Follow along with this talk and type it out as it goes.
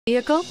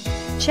Vehicle?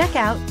 Check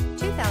out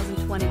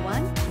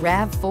 2021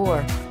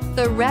 RAV4.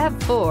 The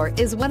RAV4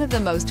 is one of the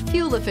most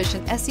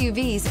fuel-efficient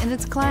SUVs in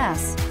its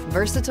class.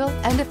 Versatile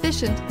and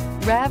efficient,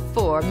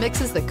 RAV4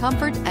 mixes the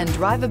comfort and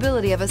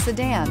drivability of a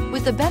sedan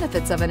with the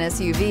benefits of an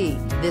SUV.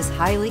 This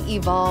highly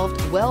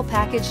evolved,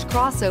 well-packaged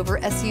crossover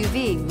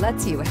SUV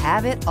lets you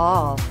have it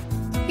all.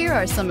 Here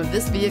are some of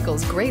this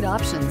vehicle's great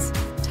options: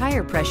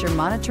 tire pressure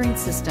monitoring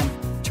system,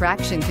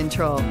 traction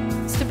control,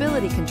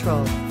 stability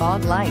control,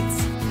 fog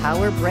lights,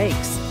 power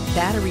brakes,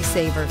 battery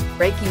saver,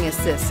 braking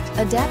assist,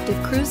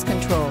 adaptive cruise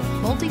control,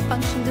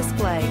 multifunction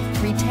display,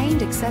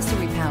 retained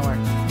accessory power.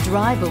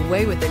 Drive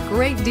away with a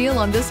great deal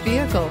on this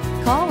vehicle.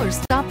 Call or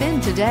stop in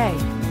today.